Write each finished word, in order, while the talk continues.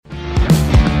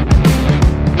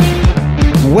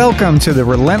Welcome to the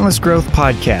Relentless Growth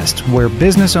Podcast, where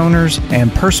business owners and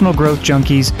personal growth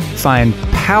junkies find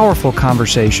powerful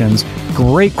conversations,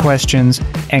 great questions,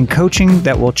 and coaching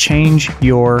that will change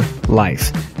your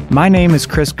life. My name is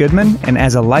Chris Goodman, and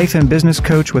as a life and business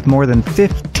coach with more than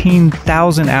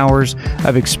 15,000 hours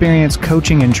of experience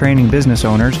coaching and training business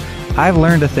owners, I've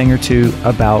learned a thing or two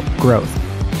about growth.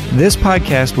 This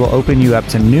podcast will open you up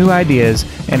to new ideas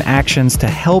and actions to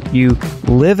help you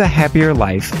live a happier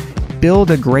life,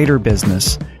 build a greater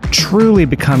business, truly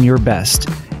become your best,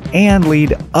 and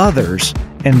lead others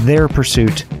in their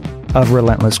pursuit of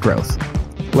relentless growth.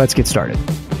 Let's get started.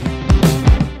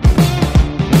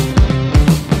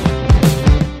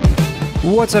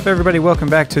 What's up, everybody? Welcome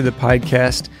back to the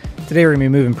podcast. Today we're going to be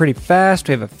moving pretty fast.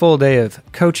 We have a full day of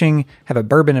coaching, have a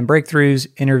Bourbon and Breakthroughs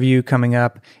interview coming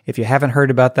up. If you haven't heard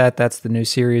about that, that's the new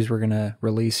series we're going to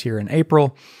release here in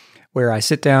April, where I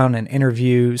sit down and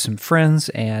interview some friends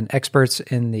and experts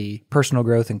in the personal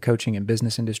growth and coaching and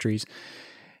business industries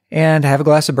and have a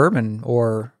glass of bourbon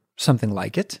or something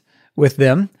like it with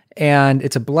them. And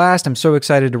it's a blast. I'm so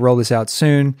excited to roll this out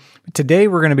soon. Today,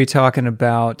 we're going to be talking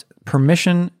about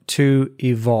permission to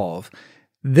evolve.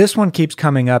 This one keeps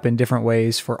coming up in different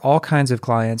ways for all kinds of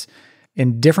clients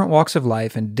in different walks of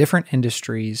life and different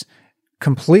industries,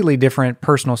 completely different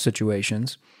personal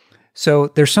situations. So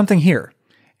there's something here.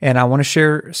 And I want to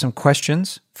share some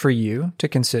questions for you to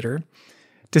consider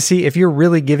to see if you're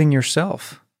really giving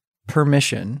yourself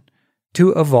permission to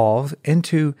evolve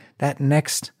into that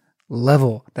next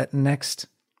level, that next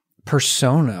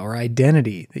persona or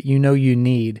identity that you know you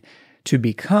need to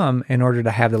become in order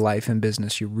to have the life and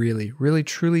business you really, really,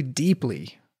 truly,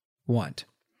 deeply want.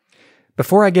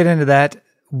 Before I get into that,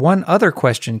 one other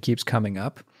question keeps coming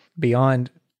up beyond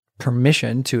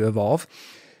permission to evolve.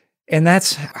 And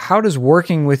that's, how does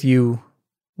working with you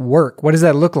work? What does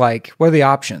that look like? What are the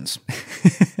options?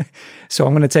 So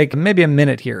I'm going to take maybe a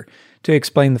minute here to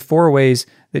explain the 4 ways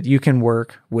that you can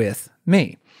work with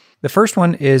me. The first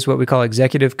one is what we call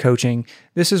executive coaching.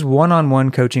 This is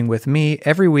one-on-one coaching with me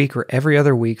every week or every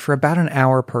other week for about an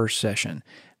hour per session.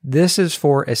 This is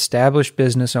for established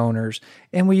business owners,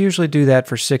 and we usually do that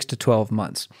for 6 to 12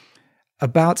 months.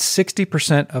 About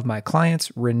 60% of my clients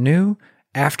renew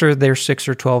after their 6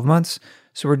 or 12 months.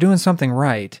 So we're doing something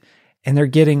right, and they're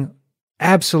getting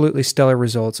absolutely stellar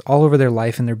results all over their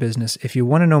life and their business. If you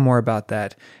want to know more about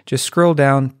that, just scroll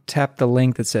down, tap the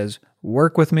link that says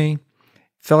work with me,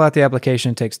 fill out the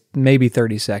application. It takes maybe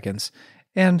 30 seconds,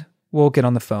 and we'll get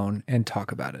on the phone and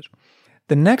talk about it.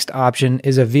 The next option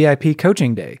is a VIP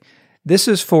coaching day. This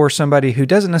is for somebody who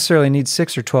doesn't necessarily need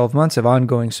 6 or 12 months of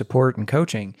ongoing support and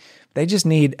coaching. They just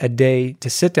need a day to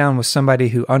sit down with somebody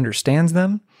who understands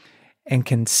them and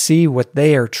can see what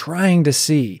they are trying to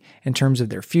see in terms of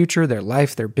their future, their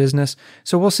life, their business.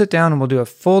 So we'll sit down and we'll do a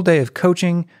full day of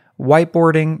coaching,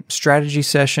 whiteboarding, strategy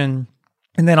session,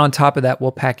 and then on top of that,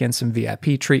 we'll pack in some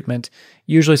VIP treatment,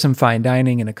 usually some fine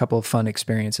dining and a couple of fun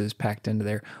experiences packed into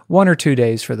there. 1 or 2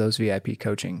 days for those VIP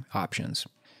coaching options.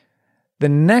 The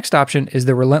next option is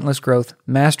the Relentless Growth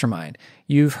Mastermind.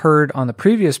 You've heard on the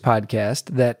previous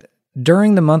podcast that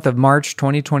during the month of March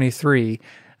 2023,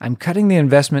 I'm cutting the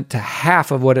investment to half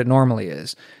of what it normally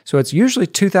is. So it's usually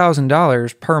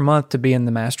 $2,000 per month to be in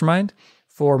the mastermind.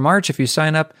 For March, if you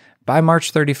sign up by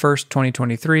March 31st,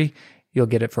 2023, you'll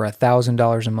get it for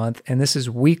 $1,000 a month. And this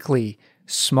is weekly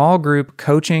small group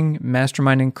coaching,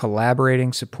 masterminding,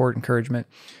 collaborating, support, encouragement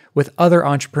with other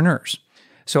entrepreneurs.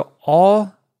 So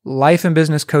all life and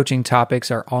business coaching topics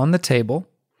are on the table.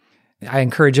 I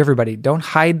encourage everybody, don't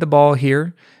hide the ball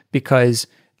here because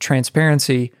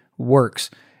transparency works.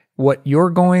 What you're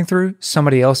going through,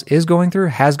 somebody else is going through,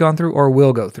 has gone through, or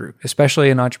will go through, especially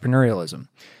in entrepreneurialism.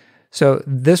 So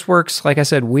this works, like I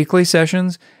said, weekly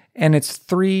sessions, and it's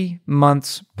 3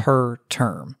 months per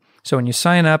term. So when you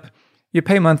sign up, you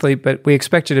pay monthly, but we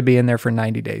expect you to be in there for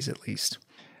 90 days at least.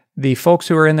 The folks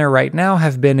who are in there right now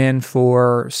have been in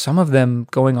for some of them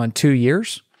going on 2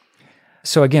 years.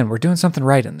 So again, we're doing something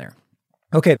right in there.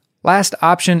 Okay, last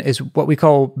option is what we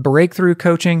call breakthrough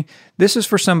coaching. This is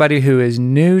for somebody who is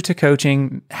new to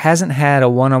coaching, hasn't had a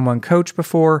one-on-one coach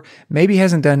before, maybe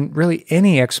hasn't done really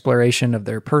any exploration of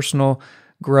their personal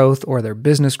growth or their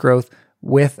business growth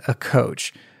with a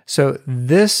coach. So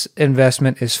this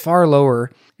investment is far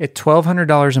lower. At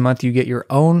 $1,200 a month, you get your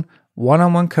own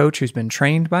one-on-one coach who's been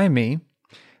trained by me.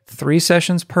 3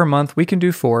 sessions per month. We can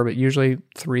do 4, but usually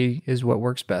 3 is what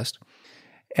works best.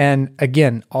 And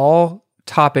again, all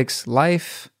topics,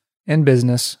 life and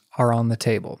business, are on the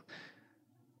table.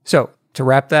 So to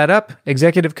wrap that up,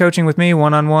 executive coaching with me,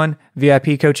 one-on-one,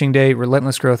 VIP coaching day,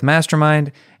 Relentless Growth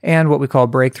Mastermind, and what we call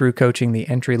breakthrough coaching, the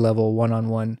entry-level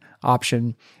one-on-one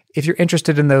option. If you're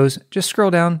interested in those, just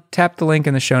scroll down, tap the link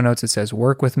in the show notes that says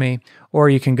work with me, or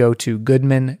you can go to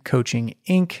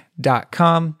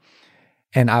goodmancoachinginc.com,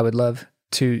 and I would love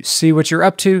to see what you're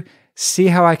up to, see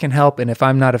how I can help, and if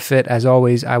I'm not a fit, as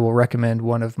always, I will recommend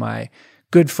one of my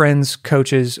good friends,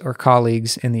 coaches, or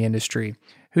colleagues in the industry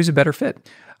who's a better fit.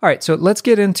 All right, so let's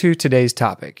get into today's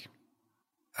topic.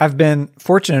 I've been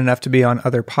fortunate enough to be on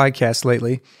other podcasts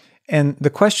lately, and the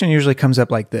question usually comes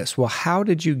up like this. Well, how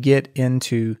did you get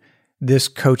into this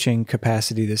coaching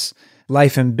capacity, this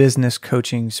life and business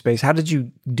coaching space? How did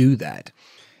you do that?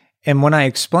 And when I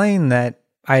explained that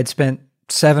I had spent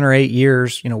 7 or 8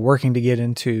 years, working to get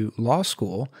into law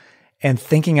school and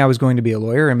thinking I was going to be a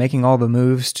lawyer and making all the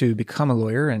moves to become a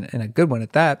lawyer and a good one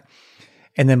at that,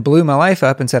 and then blew my life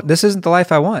up and said, this isn't the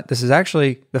life I want. This is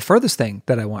actually the furthest thing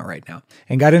that I want right now.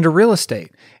 And got into real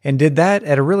estate and did that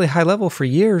at a really high level for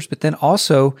years, but then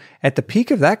also at the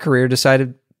peak of that career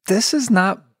decided this is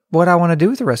not what I want to do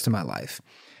with the rest of my life.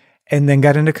 And then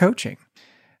got into coaching.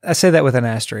 I say that with an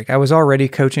asterisk. I was already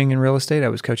coaching in real estate. I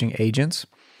was coaching agents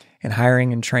and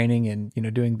hiring and training and,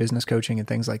 doing business coaching and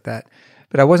things like that.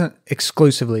 But I wasn't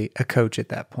exclusively a coach at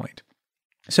that point.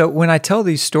 So when I tell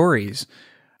these stories,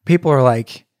 people are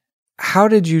like, how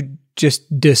did you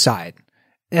just decide?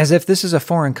 As if this is a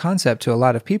foreign concept to a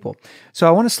lot of people. So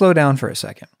I want to slow down for a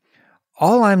second.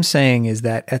 All I'm saying is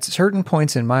that at certain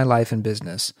points in my life and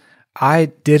business,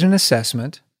 I did an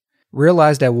assessment,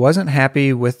 realized I wasn't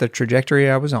happy with the trajectory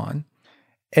I was on,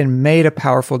 and made a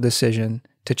powerful decision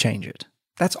to change it.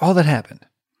 That's all that happened.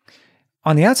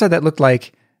 On the outside, that looked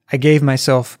like I gave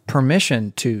myself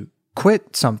permission to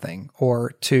quit something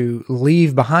or to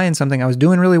leave behind something I was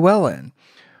doing really well in.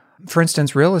 For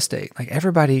instance, real estate. Like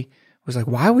everybody was like,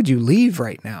 why would you leave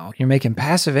right now? You're making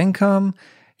passive income.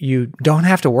 You don't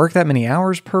have to work that many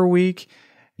hours per week.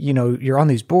 You're on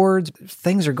these boards.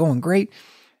 Things are going great.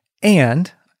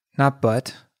 And, not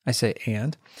but, I say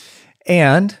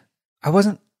and I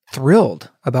wasn't thrilled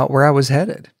about where I was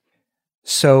headed.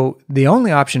 So the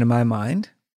only option in my mind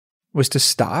was to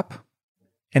stop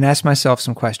and ask myself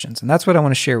some questions. And that's what I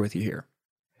want to share with you here.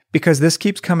 Because this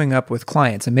keeps coming up with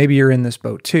clients, and maybe you're in this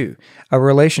boat too. A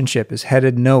relationship is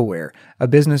headed nowhere. A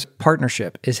business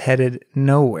partnership is headed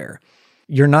nowhere.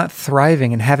 You're not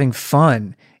thriving and having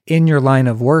fun in your line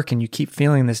of work, and you keep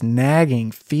feeling this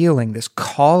nagging feeling, this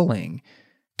calling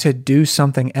to do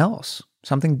something else,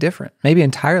 something different, maybe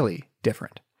entirely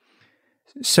different.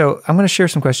 So I'm going to share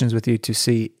some questions with you to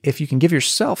see if you can give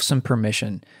yourself some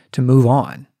permission to move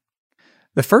on.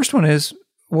 The first one is,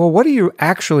 well, what are you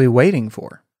actually waiting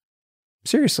for?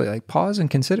 Seriously, pause and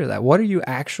consider that. What are you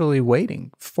actually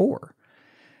waiting for?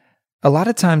 A lot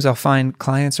of times I'll find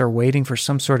clients are waiting for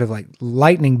some sort of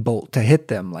lightning bolt to hit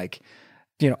them,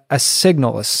 a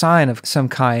signal, a sign of some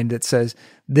kind that says,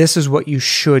 this is what you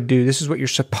should do. This is what you're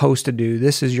supposed to do.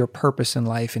 This is your purpose in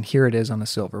life. And here it is on a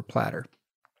silver platter.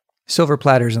 Silver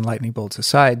platters and lightning bolts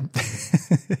aside,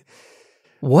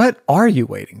 what are you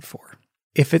waiting for?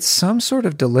 If it's some sort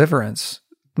of deliverance,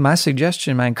 my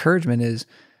suggestion, my encouragement is,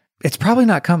 it's probably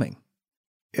not coming,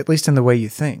 at least in the way you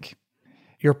think.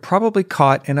 You're probably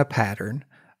caught in a pattern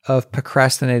of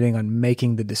procrastinating on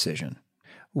making the decision,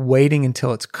 waiting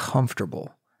until it's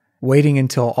comfortable, waiting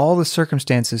until all the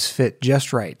circumstances fit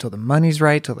just right, till the money's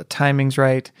right, till the timing's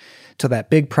right, till that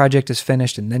big project is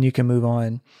finished, and then you can move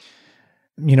on.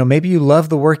 Maybe you love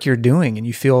the work you're doing and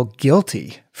you feel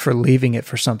guilty for leaving it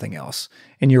for something else,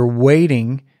 and you're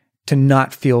waiting to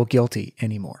not feel guilty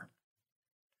anymore.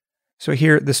 So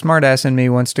here, the smartass in me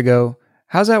wants to go,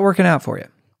 how's that working out for you?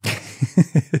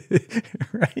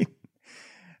 Right?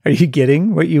 Are you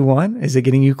getting what you want? Is it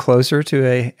getting you closer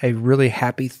to a really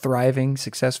happy, thriving,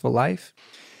 successful life?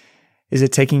 Is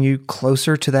it taking you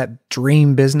closer to that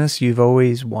dream business you've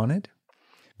always wanted?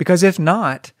 Because if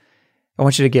not, I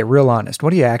want you to get real honest.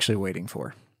 What are you actually waiting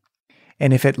for?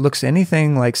 And if it looks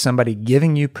anything like somebody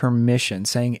giving you permission,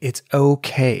 saying it's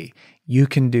okay, you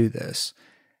can do this.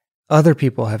 Other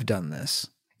people have done this.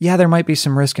 Yeah, there might be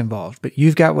some risk involved, but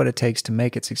you've got what it takes to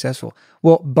make it successful.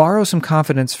 Well, borrow some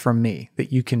confidence from me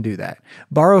that you can do that.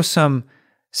 Borrow some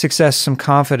success, some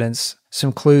confidence,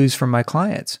 some clues from my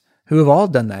clients who have all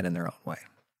done that in their own way.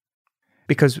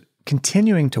 Because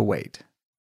continuing to wait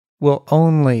will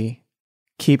only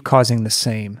keep causing the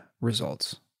same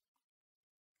results.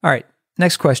 All right,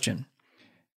 next question.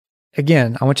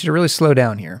 Again, I want you to really slow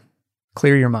down here.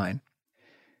 Clear your mind.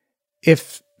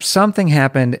 If something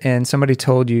happened and somebody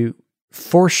told you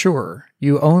for sure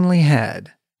you only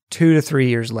had 2 to 3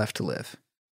 years left to live,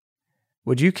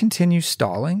 would you continue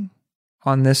stalling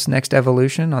on this next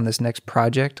evolution, on this next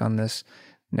project, on this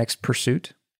next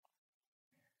pursuit?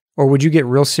 Or would you get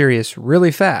real serious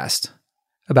really fast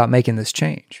about making this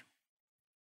change?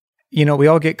 You know, we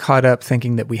all get caught up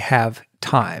thinking that we have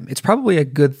time. It's probably a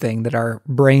good thing that our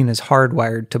brain is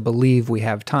hardwired to believe we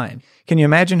have time. Can you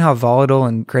imagine how volatile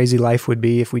and crazy life would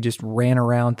be if we just ran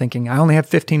around thinking, I only have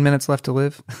 15 minutes left to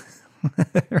live?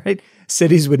 Right?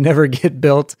 Cities would never get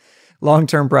built.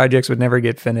 Long-term projects would never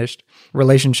get finished.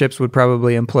 Relationships would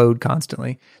probably implode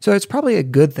constantly. So it's probably a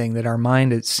good thing that our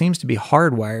mind, it seems to be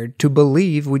hardwired to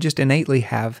believe we just innately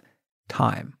have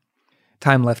time.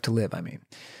 Time left to live, I mean.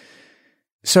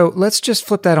 So let's just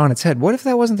flip that on its head. What if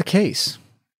that wasn't the case?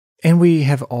 And we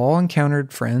have all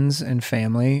encountered friends and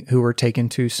family who were taken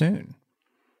too soon.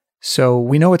 So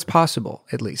we know it's possible,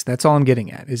 at least. That's all I'm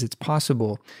getting at, is it's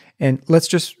possible. And let's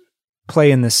just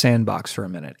play in this sandbox for a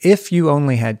minute. If you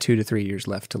only had 2 to 3 years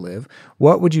left to live,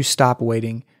 what would you stop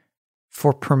waiting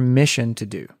for permission to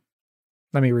do?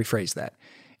 Let me rephrase that.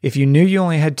 If you knew you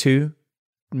only had 2,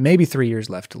 maybe 3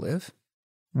 years left to live,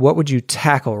 what would you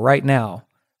tackle right now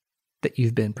that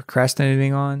you've been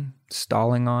procrastinating on,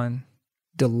 stalling on,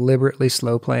 deliberately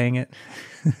slow playing it,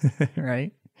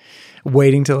 right?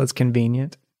 Waiting till it's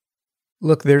convenient.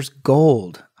 Look, there's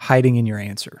gold hiding in your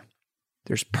answer.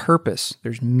 There's purpose,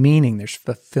 there's meaning, there's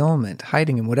fulfillment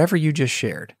hiding in whatever you just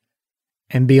shared.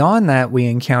 And beyond that, we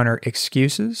encounter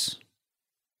excuses,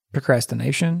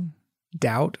 procrastination,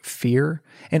 doubt, fear,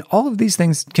 and all of these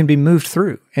things can be moved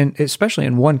through, and especially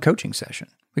in one coaching session.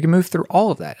 We can move through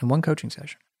all of that in one coaching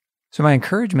session. So my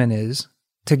encouragement is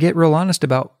to get real honest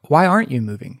about, why aren't you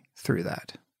moving through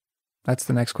that? That's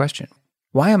the next question.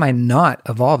 Why am I not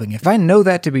evolving? If I know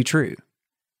that to be true,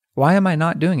 why am I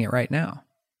not doing it right now?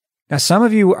 Now, some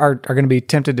of you are going to be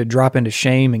tempted to drop into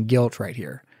shame and guilt right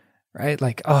here, right?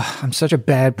 Like, oh, I'm such a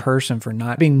bad person for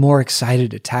not being more excited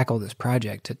to tackle this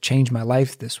project, to change my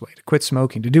life this way, to quit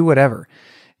smoking, to do whatever,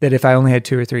 that if I only had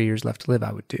 2 or 3 years left to live,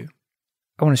 I would do.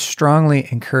 I want to strongly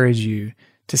encourage you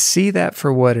to see that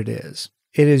for what it is.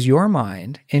 It is your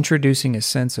mind introducing a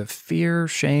sense of fear,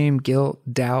 shame, guilt,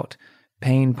 doubt,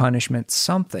 pain, punishment,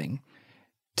 something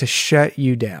to shut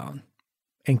you down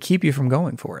and keep you from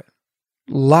going for it.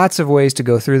 Lots of ways to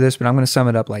go through this, but I'm going to sum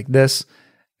it up like this.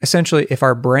 Essentially, if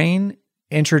our brain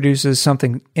introduces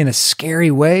something in a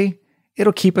scary way,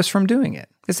 it'll keep us from doing it.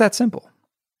 It's that simple.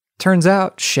 Turns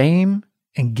out shame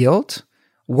and guilt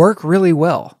work really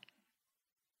well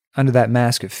under that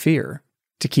mask of fear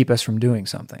to keep us from doing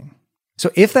something.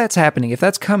 So if that's happening, if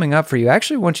that's coming up for you, I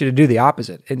actually want you to do the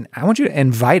opposite. And I want you to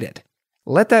invite it.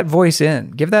 Let that voice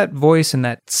in. Give that voice and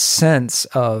that sense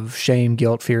of shame,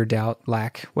 guilt, fear, doubt,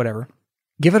 lack, whatever.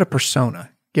 Give it a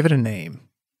persona. Give it a name.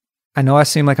 I know I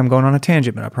seem like I'm going on a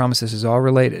tangent, but I promise this is all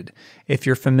related. If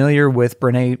you're familiar with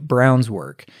Brené Brown's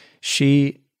work,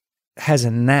 she has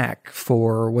a knack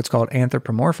for what's called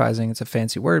anthropomorphizing. It's a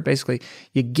fancy word. Basically,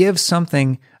 you give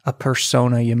something a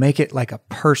persona, you make it like a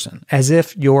person, as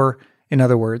if you're, in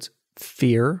other words,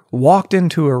 fear, walked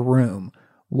into a room.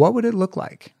 What would it look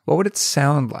like? What would it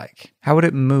sound like? How would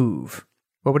it move?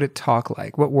 What would it talk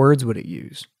like? What words would it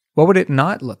use? What would it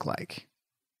not look like?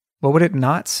 What would it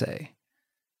not say?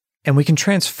 And we can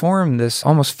transform this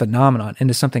almost phenomenon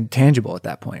into something tangible at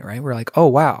that point, right? We're like, oh,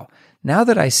 wow, now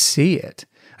that I see it,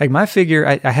 like my figure,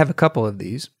 I have a couple of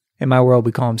these. In my world,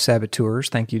 we call them saboteurs.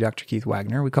 Thank you, Dr. Keith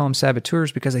Wagner. We call them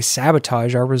saboteurs because they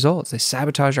sabotage our results. They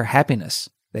sabotage our happiness.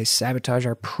 They sabotage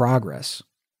our progress.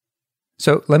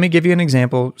 So let me give you an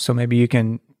example so maybe you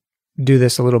can do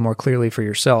this a little more clearly for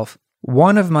yourself.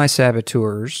 One of my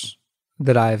saboteurs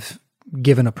that I've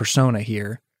given a persona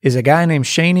here is a guy named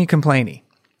Shaney Complainy.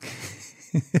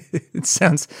 It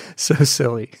sounds so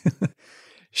silly.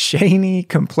 Shaney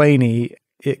Complainy,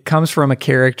 it comes from a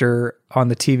character on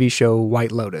the TV show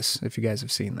White Lotus, if you guys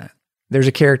have seen that. There's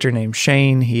a character named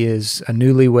Shane. He is a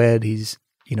newlywed. He's,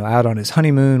 out on his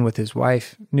honeymoon with his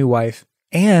new wife,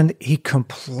 and he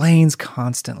complains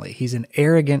constantly. He's an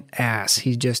arrogant ass.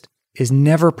 He just is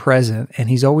never present, and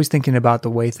he's always thinking about the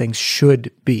way things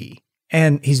should be.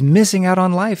 And he's missing out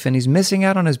on life, and he's missing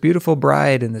out on his beautiful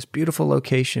bride in this beautiful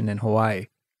location in Hawaii.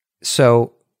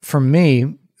 So for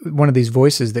me, one of these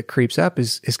voices that creeps up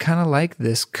is kind of like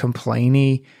this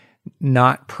complainy,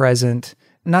 not present,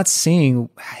 not seeing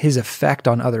his effect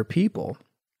on other people.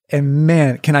 And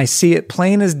man, can I see it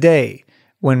plain as day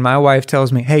when my wife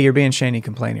tells me, hey, you're being Shaney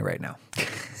Complainy right now.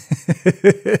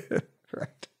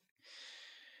 Right.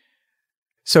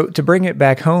 So to bring it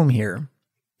back home here,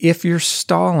 if you're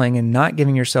stalling and not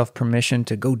giving yourself permission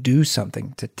to go do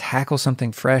something, to tackle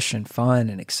something fresh and fun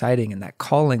and exciting and that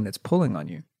calling that's pulling on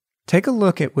you, take a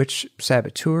look at which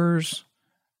saboteurs,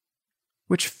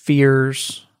 which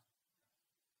fears,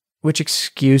 which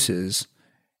excuses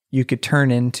you could turn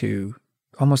into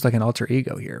almost like an alter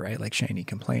ego here, right? Like Shani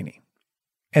complaining.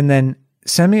 And then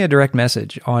send me a direct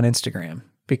message on Instagram,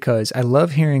 because I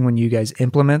love hearing when you guys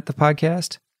implement the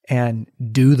podcast and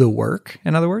do the work,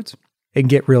 in other words, and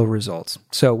get real results.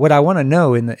 So what I want to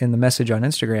know in the message on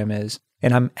Instagram is,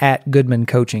 and I'm at Goodman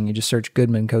Coaching, you just search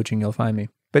Goodman Coaching, you'll find me.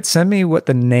 But send me what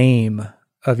the name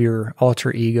of your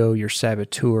alter ego, your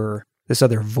saboteur, this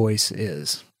other voice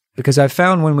is. Because I've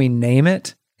found when we name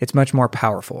it, it's much more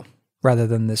powerful rather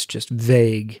than this just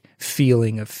vague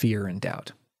feeling of fear and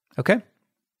doubt. Okay? All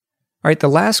right, the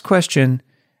last question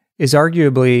is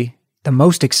arguably the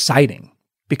most exciting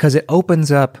because it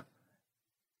opens up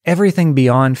everything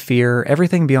beyond fear,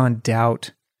 everything beyond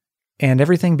doubt, and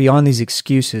everything beyond these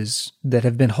excuses that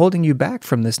have been holding you back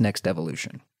from this next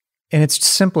evolution. And it's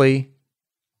simply,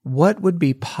 what would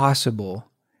be possible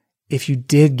if you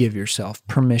did give yourself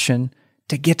permission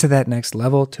to get to that next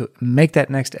level, to make that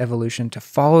next evolution, to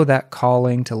follow that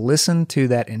calling, to listen to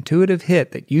that intuitive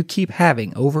hit that you keep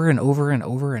having over and over and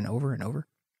over and over and over?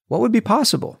 What would be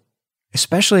possible?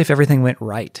 Especially if everything went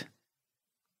right.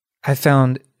 I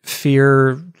found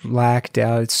fear, lack,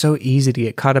 doubt, it's so easy to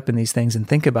get caught up in these things and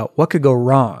think about what could go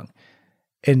wrong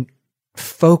and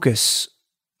focus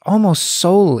almost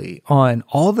solely on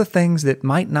all the things that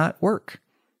might not work,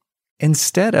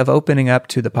 instead of opening up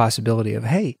to the possibility of,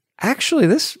 hey, actually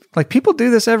this, like people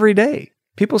do this every day.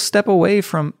 People step away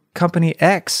from company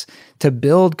X to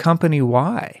build company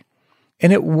Y,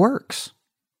 and it works.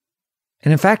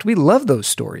 And in fact, we love those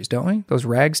stories, don't we? Those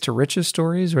rags to riches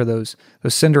stories, or those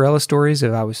Cinderella stories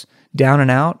of I was down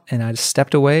and out and I just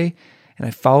stepped away and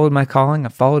I followed my calling. I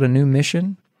followed a new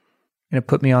mission and it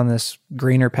put me on this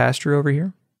greener pasture over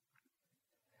here.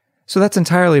 So that's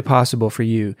entirely possible for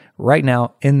you right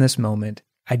now in this moment.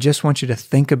 I just want you to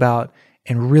think about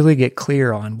and really get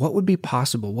clear on what would be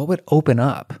possible, what would open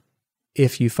up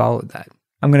if you followed that.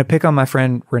 I'm going to pick on my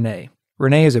friend Renee.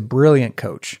 Renee is a brilliant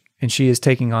coach, and she is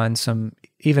taking on some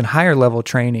even higher level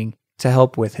training to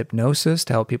help with hypnosis,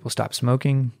 to help people stop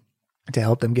smoking, to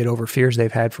help them get over fears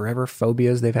they've had forever,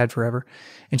 phobias they've had forever.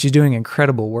 And she's doing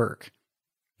incredible work.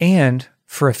 And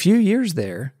for a few years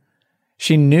there,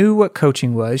 she knew what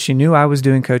coaching was. She knew I was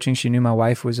doing coaching. She knew my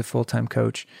wife was a full-time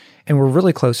coach. And we're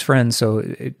really close friends. So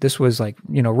this was like,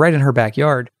 right in her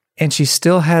backyard. And she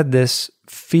still had this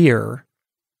fear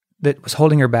that was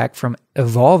holding her back from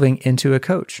evolving into a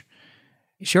coach.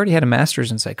 She already had a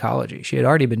master's in psychology. She had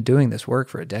already been doing this work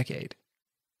for a decade.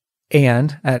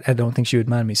 And I don't think she would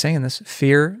mind me saying this,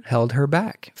 fear held her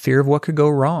back. Fear of what could go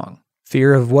wrong.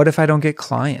 Fear of what if I don't get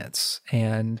clients?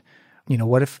 And,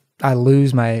 what if I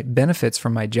lose my benefits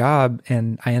from my job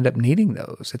and I end up needing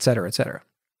those, et cetera, et cetera.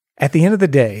 At the end of the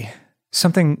day,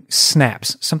 something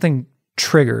snaps, something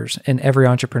triggers in every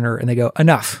entrepreneur and they go,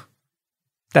 enough.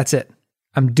 That's it.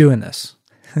 I'm doing this.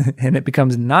 And it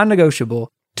becomes non-negotiable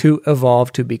to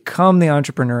evolve, to become the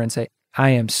entrepreneur and say, I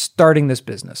am starting this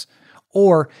business.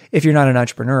 Or if you're not an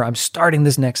entrepreneur, I'm starting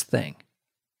this next thing.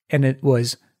 And it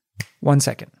was 1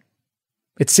 second.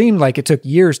 It seemed like it took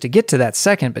years to get to that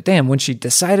second, but damn, when she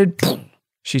decided, boom,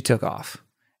 she took off.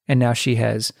 And now she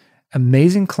has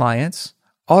amazing clients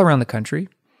all around the country.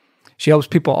 She helps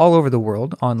people all over the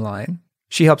world online.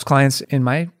 She helps clients in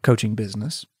my coaching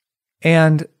business.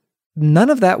 And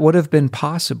none of that would have been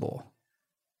possible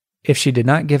if she did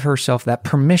not give herself that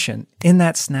permission in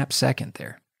that snap second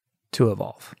there to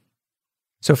evolve.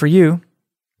 So for you,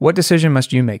 what decision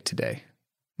must you make today?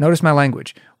 Notice my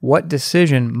language. What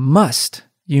decision must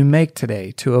you make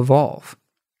today to evolve?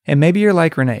 And maybe you're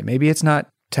like Renee. Maybe it's not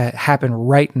to happen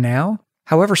right now.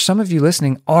 However, some of you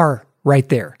listening are right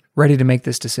there, ready to make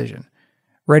this decision,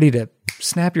 ready to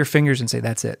snap your fingers and say,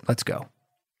 that's it, let's go.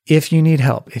 If you need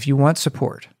help, if you want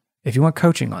support, if you want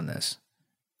coaching on this,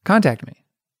 contact me.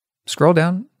 Scroll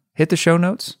down, hit the show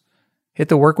notes, hit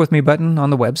the work with me button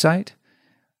on the website,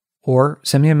 or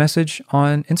send me a message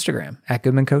on Instagram at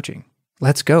Goodman Coaching.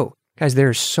 Let's go. Guys,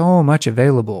 there's so much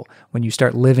available when you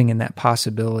start living in that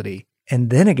possibility.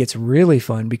 And then it gets really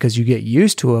fun because you get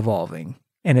used to evolving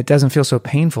and it doesn't feel so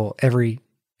painful every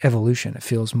evolution. It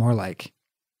feels more like,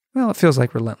 it feels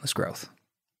like relentless growth.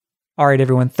 All right,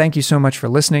 everyone. Thank you so much for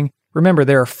listening. Remember,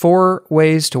 there are 4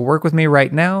 ways to work with me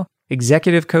right now.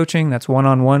 Executive coaching, that's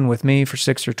one-on-one with me for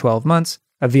 6 or 12 months.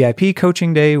 A VIP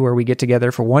coaching day where we get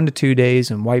together for 1 to 2 days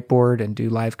and whiteboard and do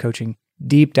live coaching,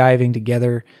 deep diving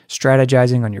together,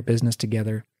 strategizing on your business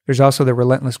together. There's also the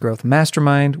Relentless Growth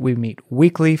Mastermind. We meet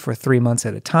weekly for 3 months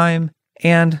at a time.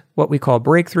 And what we call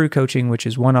breakthrough coaching, which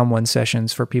is one-on-one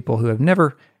sessions for people who have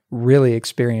never really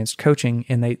experienced coaching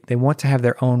and they want to have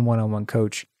their own one-on-one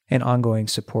coach and ongoing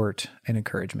support and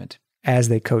encouragement as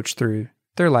they coach through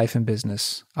their life and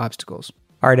business obstacles.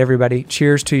 All right, everybody,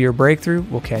 cheers to your breakthrough.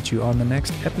 We'll catch you on the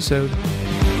next episode.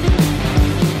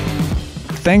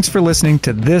 Thanks for listening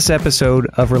to this episode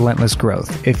of Relentless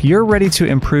Growth. If you're ready to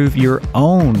improve your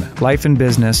own life and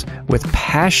business with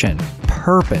passion,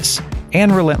 purpose,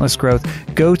 and relentless growth,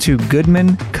 go to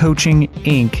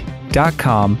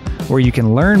GoodmanCoachingInc.com where you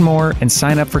can learn more and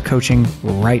sign up for coaching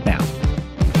right now.